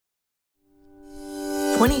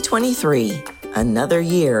2023, another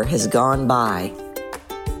year has gone by.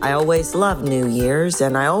 I always love New Year's,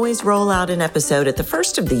 and I always roll out an episode at the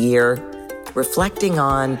first of the year, reflecting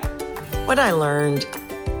on what I learned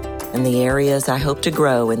and the areas I hope to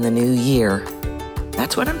grow in the new year.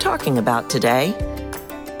 That's what I'm talking about today.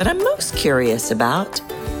 But I'm most curious about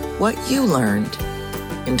what you learned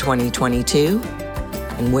in 2022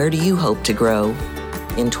 and where do you hope to grow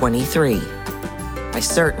in 23. I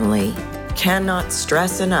certainly cannot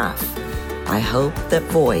stress enough. I hope that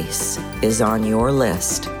voice is on your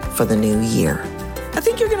list for the new year. I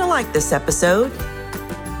think you're going to like this episode,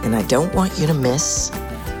 and I don't want you to miss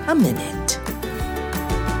a minute.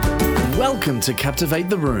 Welcome to Captivate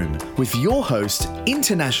the Room with your host,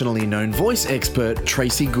 internationally known voice expert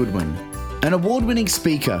Tracy Goodwin, an award-winning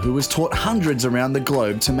speaker who has taught hundreds around the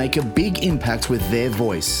globe to make a big impact with their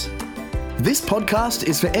voice. This podcast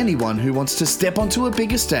is for anyone who wants to step onto a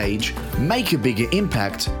bigger stage, make a bigger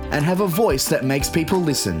impact, and have a voice that makes people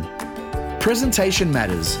listen. Presentation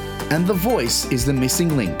matters, and the voice is the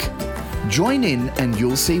missing link. Join in and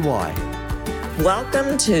you'll see why.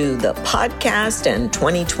 Welcome to the podcast in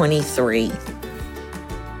 2023.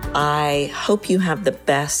 I hope you have the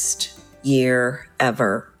best year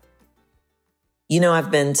ever. You know, I've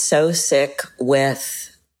been so sick with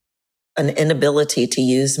an inability to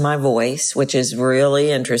use my voice, which is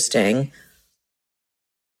really interesting,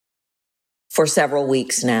 for several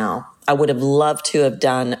weeks now. I would have loved to have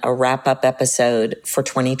done a wrap-up episode for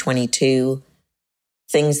 2022,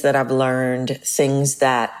 things that I've learned, things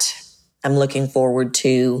that I'm looking forward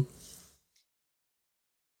to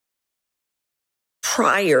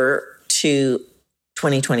prior to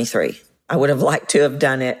 2023. I would have liked to have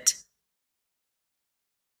done it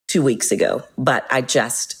 2 weeks ago, but I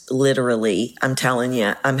just literally, I'm telling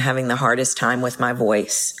you, I'm having the hardest time with my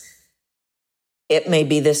voice. It may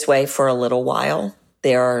be this way for a little while.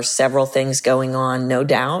 There are several things going on, no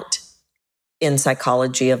doubt, in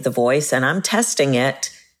psychology of the voice, and I'm testing it.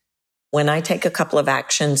 When I take a couple of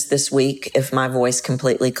actions this week, if my voice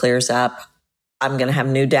completely clears up, I'm going to have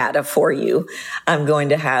new data for you. I'm going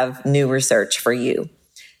to have new research for you.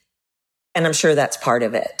 And I'm sure that's part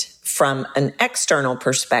of it. From an external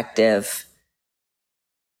perspective,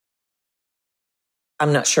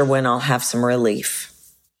 I'm not sure when I'll have some relief.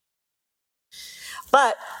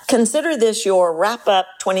 But consider this your wrap-up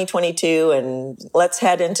 2022, and let's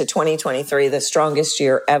head into 2023, the strongest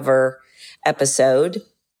year ever episode.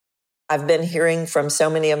 I've been hearing from so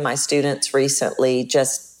many of my students recently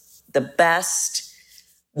just the best,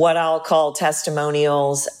 what I'll call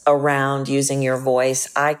testimonials around using your voice.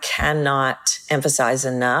 I cannot emphasize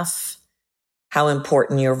enough how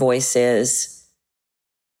important your voice is,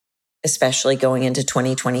 especially going into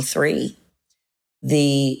 2023.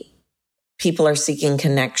 The people are seeking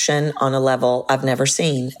connection on a level I've never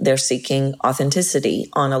seen. They're seeking authenticity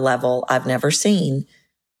on a level I've never seen.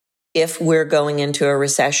 If we're going into a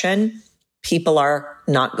recession, people are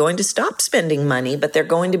not going to stop spending money, but they're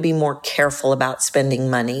going to be more careful about spending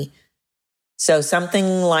money. So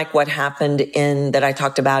something like what happened that I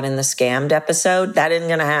talked about in the scammed episode, that isn't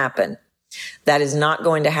going to happen. That is not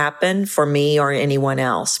going to happen for me or anyone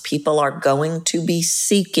else. People are going to be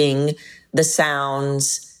seeking the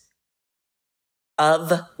sounds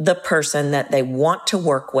of the person that they want to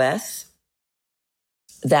work with,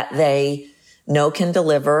 that they know can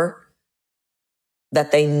deliver,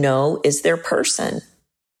 that they know is their person.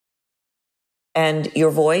 And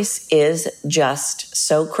your voice is just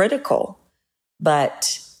so critical.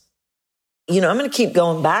 But, I'm going to keep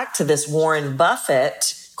going back to this Warren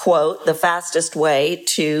Buffett quote, the fastest way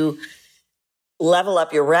to level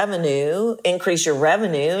up your revenue, increase your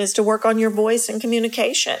revenue, is to work on your voice and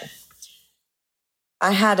communication.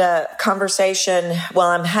 I'm having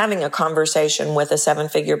a conversation with a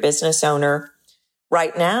 7-figure business owner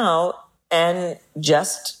right now. And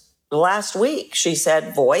just last week, she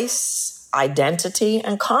said voice, identity,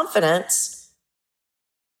 and confidence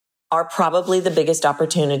are probably the biggest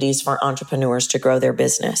opportunities for entrepreneurs to grow their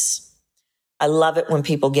business. I love it when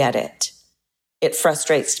people get it. It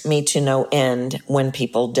frustrates me to no end when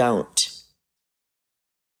people don't.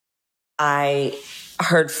 I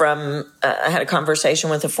had a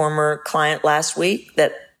conversation with a former client last week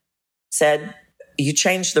that said, you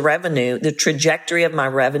changed the trajectory of my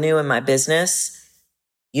revenue and my business.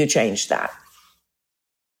 You changed that.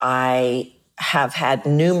 I have had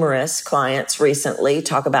numerous clients recently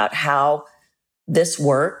talk about how this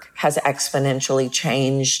work has exponentially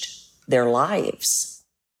changed their lives.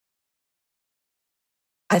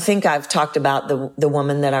 I think I've talked about the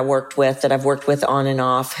woman that I've worked with on and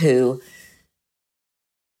off, who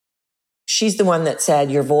she's the one that said,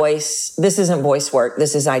 your voice, this isn't voice work,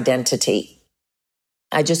 this is identity.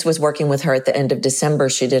 I just was working with her at the end of December.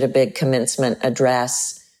 She did a big commencement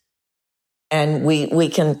address. And we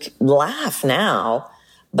can laugh now,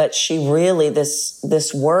 but she really,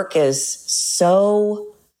 this work is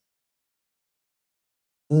so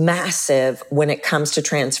massive when it comes to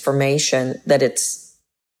transformation that it's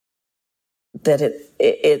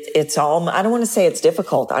all, I don't want to say it's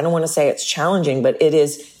difficult. I don't want to say it's challenging, but it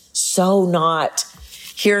is so not,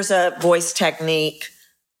 here's a voice technique,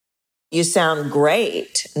 you sound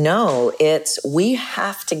great. No, it's, we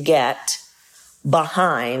have to get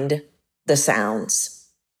behind the sounds.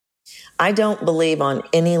 I don't believe on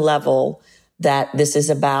any level that this is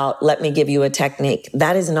about, let me give you a technique.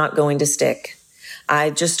 That is not going to stick. I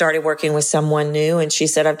just started working with someone new and she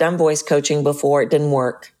said, I've done voice coaching before. It didn't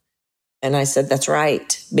work. And I said, that's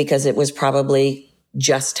right, because it was probably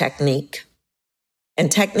just technique. And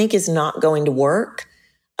technique is not going to work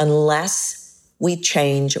unless we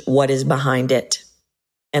change what is behind it.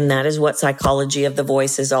 And that is what Psychology of the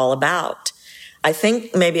Voice is all about. I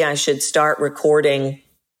think maybe I should start the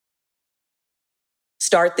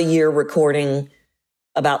year recording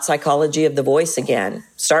about Psychology of the Voice again.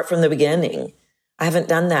 Start from the beginning. I haven't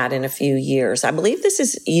done that in a few years. I believe this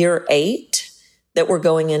is year 8 that we're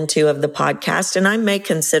going into of the podcast, and I may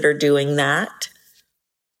consider doing that.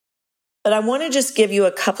 But I want to just give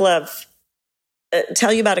you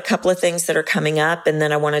tell you about a couple of things that are coming up, and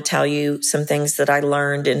then I want to tell you some things that I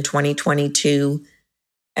learned in 2022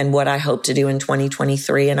 and what I hope to do in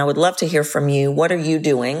 2023. And I would love to hear from you. What are you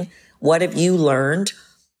doing? What have you learned?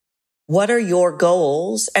 What are your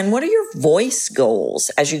goals? And what are your voice goals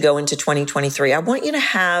as you go into 2023? I want you to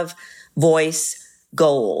have voice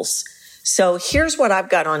goals. So here's what I've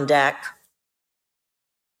got on deck.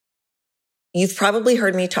 You've probably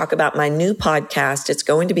heard me talk about my new podcast. It's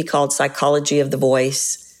going to be called Psychology of the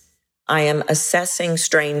Voice. I am assessing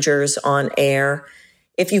strangers on air.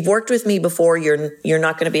 If you've worked with me before, you're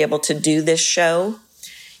not going to be able to do this show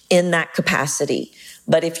in that capacity.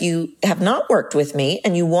 But if you have not worked with me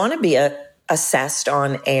and you want to be assessed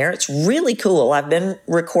on air, it's really cool. I've been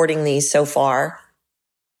recording these so far.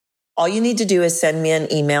 All you need to do is send me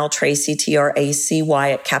an email, Tracy,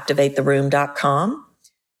 TRACY at captivatetheroom.com.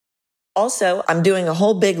 Also, I'm doing a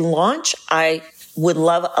whole big launch. I would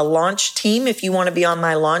love a launch team. If you want to be on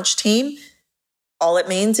my launch team, all it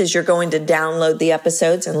means is you're going to download the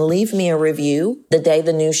episodes and leave me a review the day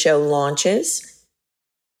the new show launches.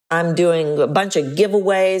 I'm doing a bunch of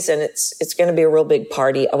giveaways and it's going to be a real big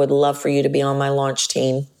party. I would love for you to be on my launch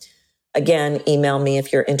team. Again, email me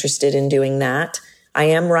if you're interested in doing that. I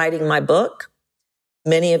am writing my book.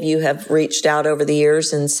 Many of you have reached out over the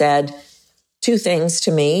years and said 2 things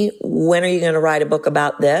to me. When are you going to write a book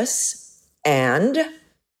about this? And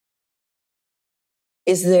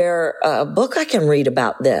is there a book I can read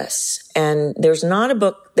about this? And there's not a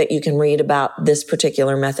book that you can read about this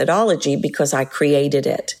particular methodology because I created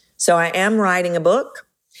it. So I am writing a book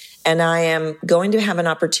and I am going to have an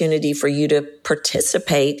opportunity for you to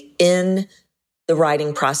participate in the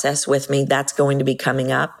writing process with me. That's going to be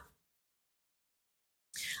coming up.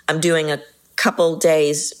 I'm doing a couple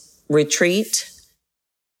days retreat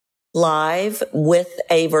live with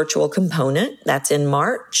a virtual component. That's in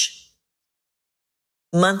March.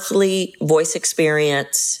 Monthly voice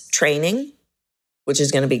experience training, which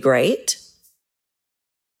is going to be great.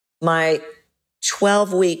 My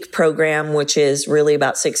 12-week program, which is really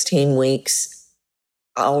about 16 weeks,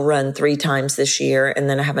 I'll run 3 times this year. And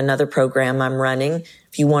then I have another program I'm running.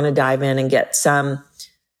 If you want to dive in and get some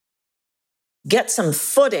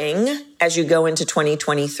footing as you go into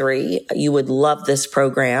 2023, you would love this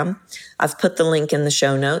program. I've put the link in the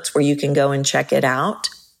show notes where you can go and check it out.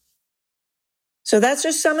 So that's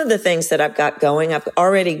just some of the things that I've got going. I've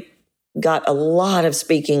already got a lot of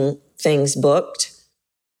speaking things booked.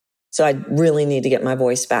 So I really need to get my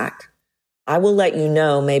voice back. I will let you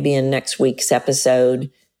know maybe in next week's episode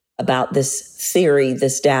about this theory,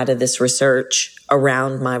 this data, this research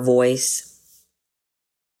around my voice.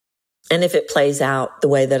 And if it plays out the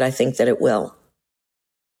way that I think that it will.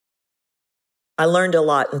 I learned a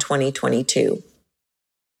lot in 2022.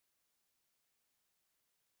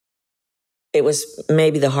 It was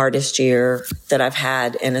maybe the hardest year that I've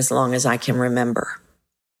had in as long as I can remember.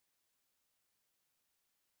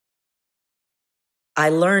 I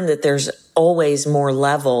learned that there's always more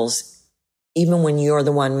levels, even when you're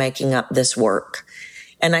the one making up this work.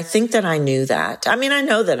 And I think that I knew that. I mean, I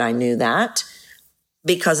know that I knew that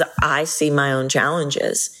because I see my own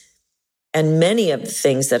challenges. And many of the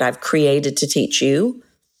things that I've created to teach you,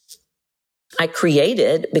 I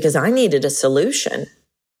created because I needed a solution.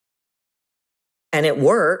 And it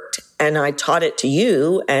worked, and I taught it to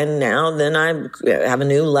you, and now then I have a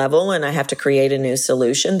new level and I have to create a new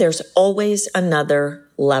solution. There's always another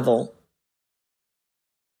level.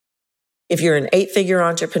 If you're an 8-figure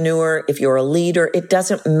entrepreneur, if you're a leader, it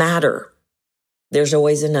doesn't matter. There's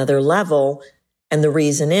always another level. And the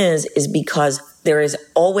reason is because there is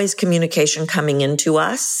always communication coming into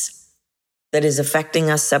us that is affecting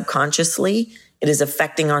us subconsciously. It is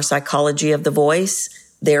affecting our psychology of the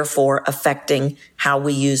voice, therefore affecting how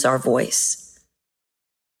we use our voice.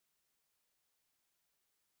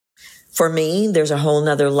 For me, there's a whole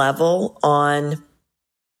nother level on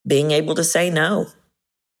being able to say no,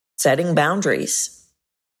 setting boundaries,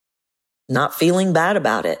 not feeling bad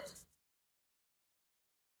about it.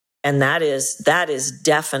 And that is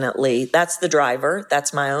definitely, that's the driver.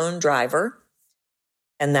 That's my own driver.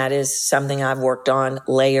 And that is something I've worked on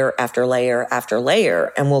layer after layer after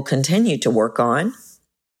layer and will continue to work on.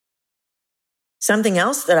 Something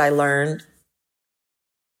else that I learned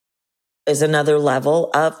is another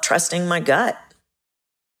level of trusting my gut.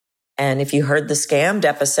 And if you heard the Scammed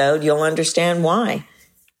episode, you'll understand why.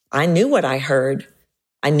 I knew what I heard.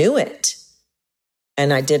 I knew it.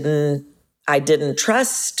 And I didn't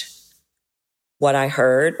trust what I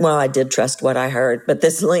heard. Well, I did trust what I heard, but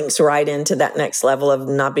this links right into that next level of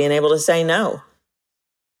not being able to say no.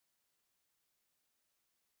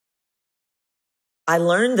 I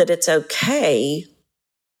learned that it's okay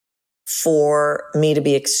for me to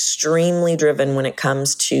be extremely driven when it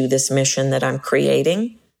comes to this mission that I'm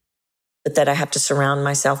creating, but that I have to surround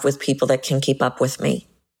myself with people that can keep up with me.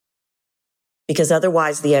 Because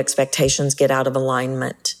otherwise the expectations get out of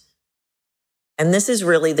alignment. And this is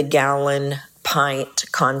really the gallon pint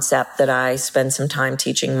concept that I spend some time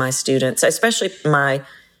teaching my students, especially my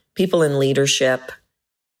people in leadership.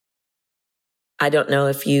 I don't know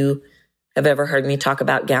if you have ever heard me talk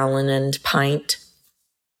about gallon and pint,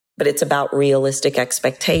 but it's about realistic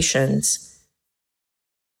expectations.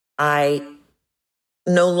 I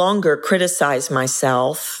no longer criticize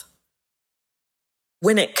myself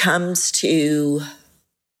when it comes to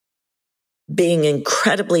being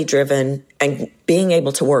incredibly driven and being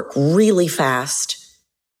able to work really fast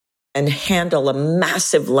and handle a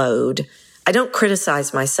massive load. I don't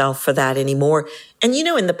criticize myself for that anymore. And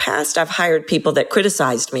in the past, I've hired people that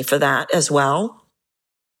criticized me for that as well.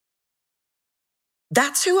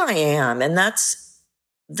 That's who I am, and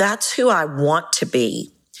that's who I want to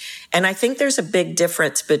be. And I think there's a big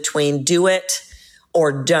difference between do it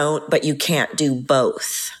or don't, but you can't do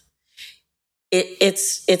both.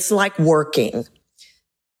 It's like working.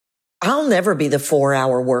 I'll never be the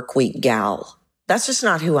 4-hour work week gal. That's just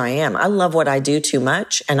not who I am. I love what I do too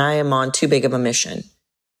much, and I am on too big of a mission.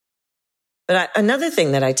 But another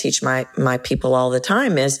thing that I teach my people all the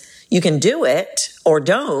time is you can do it or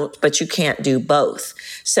don't, but you can't do both.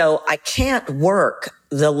 So I can't work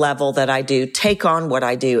the level that I do, take on what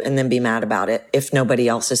I do, and then be mad about it if nobody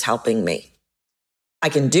else is helping me. I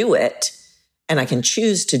can do it, and I can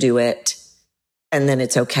choose to do it, and then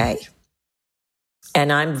it's okay.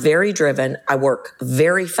 And I'm very driven. I work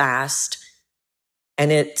very fast,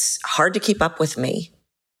 and it's hard to keep up with me.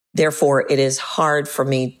 Therefore, it is hard for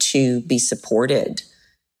me to be supported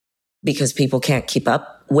because people can't keep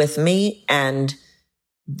up with me, and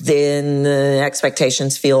then the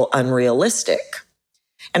expectations feel unrealistic.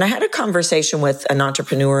 And I had a conversation with an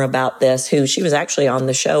entrepreneur about this she was actually on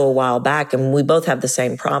the show a while back, and we both have the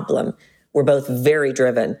same problem. We're both very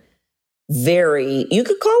driven. You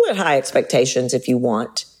could call it high expectations if you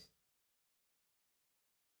want.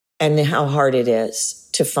 And how hard it is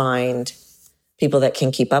to find people that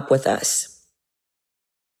can keep up with us.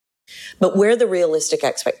 But where the realistic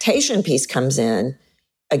expectation piece comes in,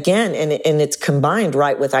 again, and it's combined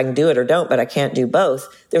right with I can do it or don't, but I can't do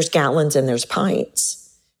both. There's gallons and there's pints.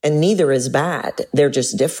 And neither is bad. They're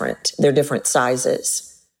just different. They're different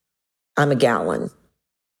sizes. I'm a gallon.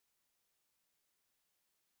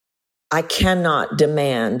 I cannot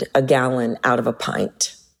demand a gallon out of a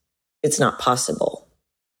pint. It's not possible.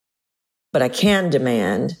 But I can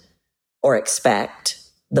demand or expect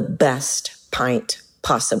the best pint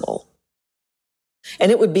possible.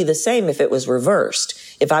 And it would be the same if it was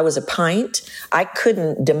reversed. If I was a pint, I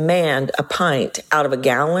couldn't demand a pint out of a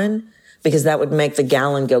gallon because that would make the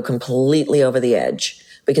gallon go completely over the edge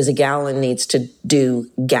because a gallon needs to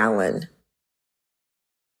do gallon.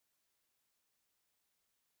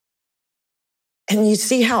 And you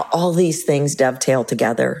see how all these things dovetail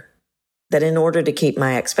together, that in order to keep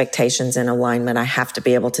my expectations in alignment, I have to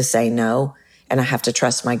be able to say no, and I have to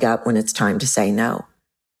trust my gut when it's time to say no.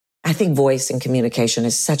 I think voice and communication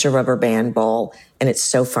is such a rubber band ball, and it's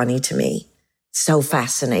so funny to me, so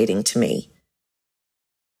fascinating to me.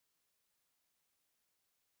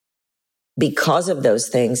 because of those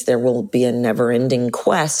things, there will be a never-ending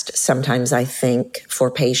quest, sometimes I think, for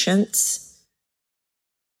patience.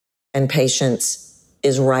 And patience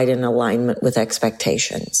is right in alignment with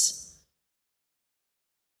expectations.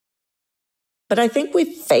 But I think we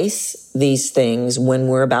face these things when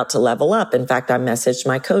we're about to level up. In fact, I messaged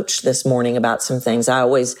my coach this morning about some things. I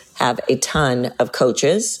always have a ton of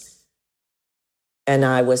coaches. And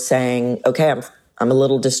I was saying, okay, I'm a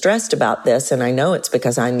little distressed about this, and I know it's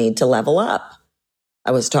because I need to level up.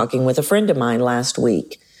 I was talking with a friend of mine last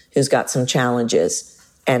week who's got some challenges,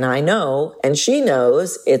 and I know, and she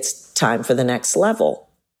knows, it's time for the next level.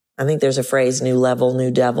 I think there's a phrase, new level,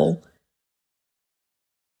 new devil.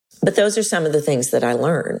 But those are some of the things that I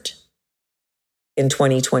learned in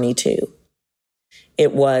 2022.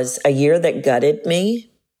 It was a year that gutted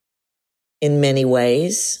me in many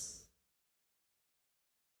ways.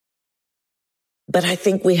 But I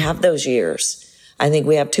think we have those years. I think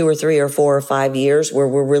we have 2 or 3 or 4 or 5 years where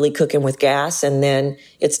we're really cooking with gas, and then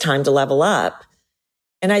it's time to level up.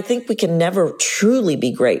 And I think we can never truly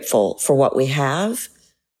be grateful for what we have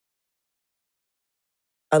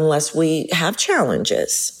unless we have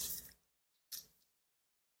challenges.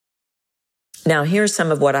 Now, here's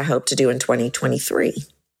some of what I hope to do in 2023.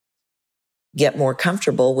 Get more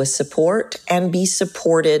comfortable with support and be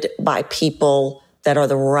supported by people that are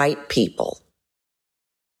the right people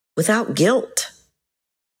without guilt.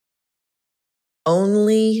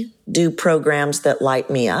 Only do programs that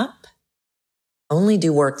light me up. Only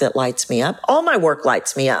do work that lights me up. All my work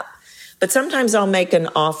lights me up. But sometimes I'll make an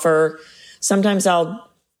offer. Sometimes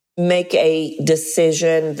I'll make a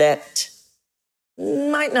decision that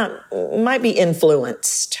might be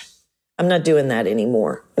influenced. I'm not doing that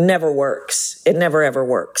anymore. It never works. It never, ever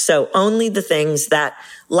works. So only the things that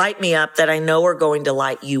light me up, that I know are going to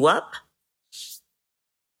light you up.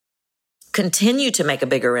 Continue to make a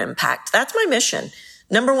bigger impact. That's my mission.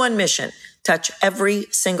 Number one mission, touch every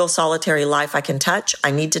single solitary life I can touch.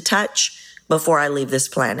 I need to touch before I leave this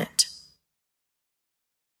planet.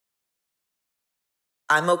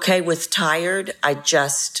 I'm okay with tired. I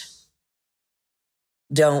just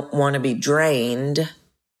don't want to be drained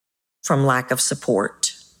from lack of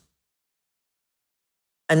support.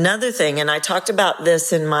 Another thing, and I talked about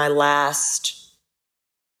this in my last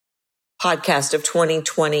podcast of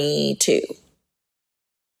 2022,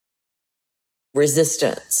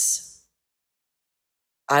 resistance.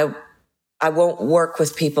 I won't work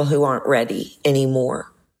with people who aren't ready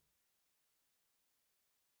anymore.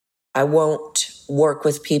 I won't work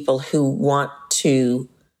with people who want to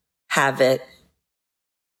have it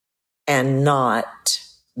and not,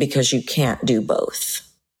 because you can't do both.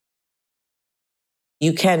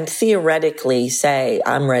 You can theoretically say,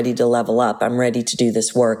 I'm ready to level up. I'm ready to do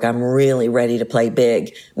this work. I'm really ready to play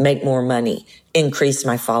big, make more money, increase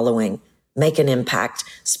my following, make an impact,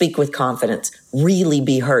 speak with confidence, really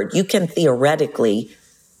be heard. You can theoretically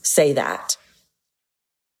say that.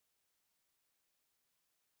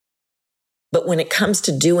 But when it comes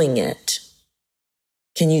to doing it,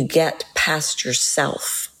 can you get past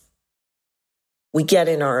yourself? We get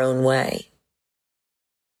in our own way.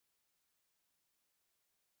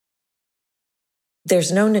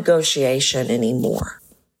 There's no negotiation anymore.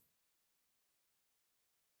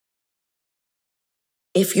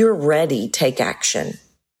 If you're ready, take action,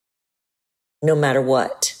 no matter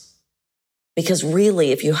what. Because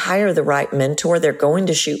really, if you hire the right mentor, they're going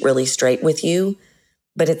to shoot really straight with you,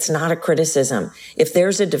 but it's not a criticism. If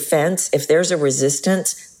there's a defense, if there's a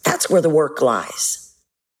resistance, that's where the work lies.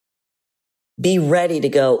 Be ready to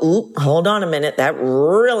go, ooh, hold on a minute, that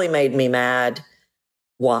really made me mad.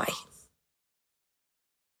 Why?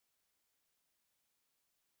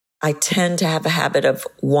 I tend to have a habit of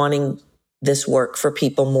wanting this work for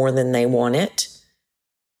people more than they want it.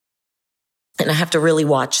 And I have to really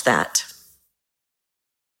watch that.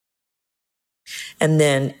 And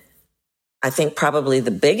then I think probably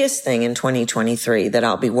the biggest thing in 2023 that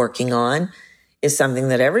I'll be working on is something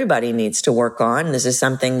that everybody needs to work on. This is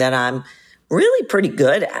something that I'm really pretty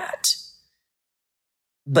good at,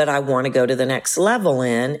 but I want to go to the next level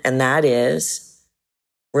in, and that is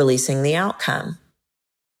releasing the outcome.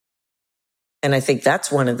 And I think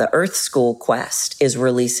that's one of the Earth School quest, is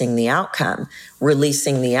releasing the outcome.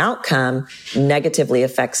 Releasing the outcome negatively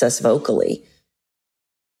affects us vocally.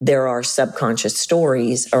 There are subconscious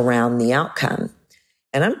stories around the outcome.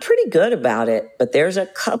 And I'm pretty good about it, but there's a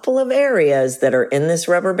couple of areas that are in this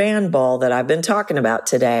rubber band ball that I've been talking about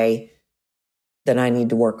today that I need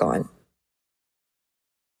to work on.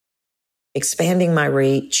 Expanding my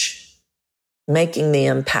reach, making the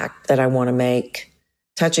impact that I want to make,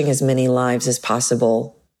 touching as many lives as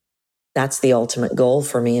possible, That's the ultimate goal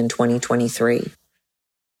for me in 2023.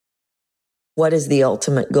 What is the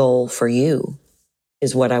ultimate goal for you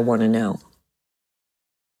is what I want to know.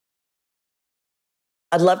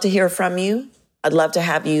 I'd love to hear from you. I'd love to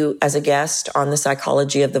have you as a guest on the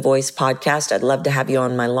Psychology of the Voice podcast. I'd love to have you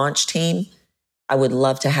on my launch team. I would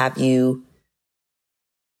love to have you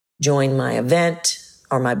join my event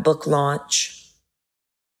or my book launch.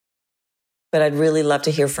 But I'd really love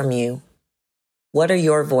to hear from you. What are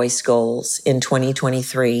your voice goals in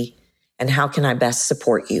 2023, and how can I best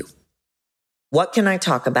support you? What can I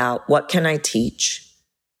talk about? What can I teach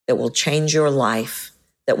that will change your life,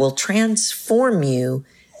 that will transform you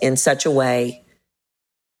in such a way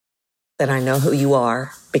that I know who you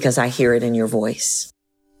are because I hear it in your voice?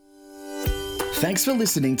 Thanks for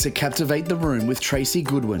listening to Captivate the Room with Tracy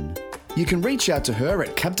Goodwin. You can reach out to her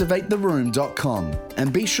at captivatetheroom.com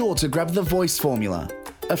and be sure to grab the Voice Formula,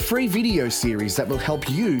 a free video series that will help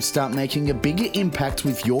you start making a bigger impact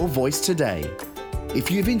with your voice today. If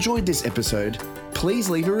you've enjoyed this episode, please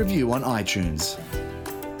leave a review on iTunes.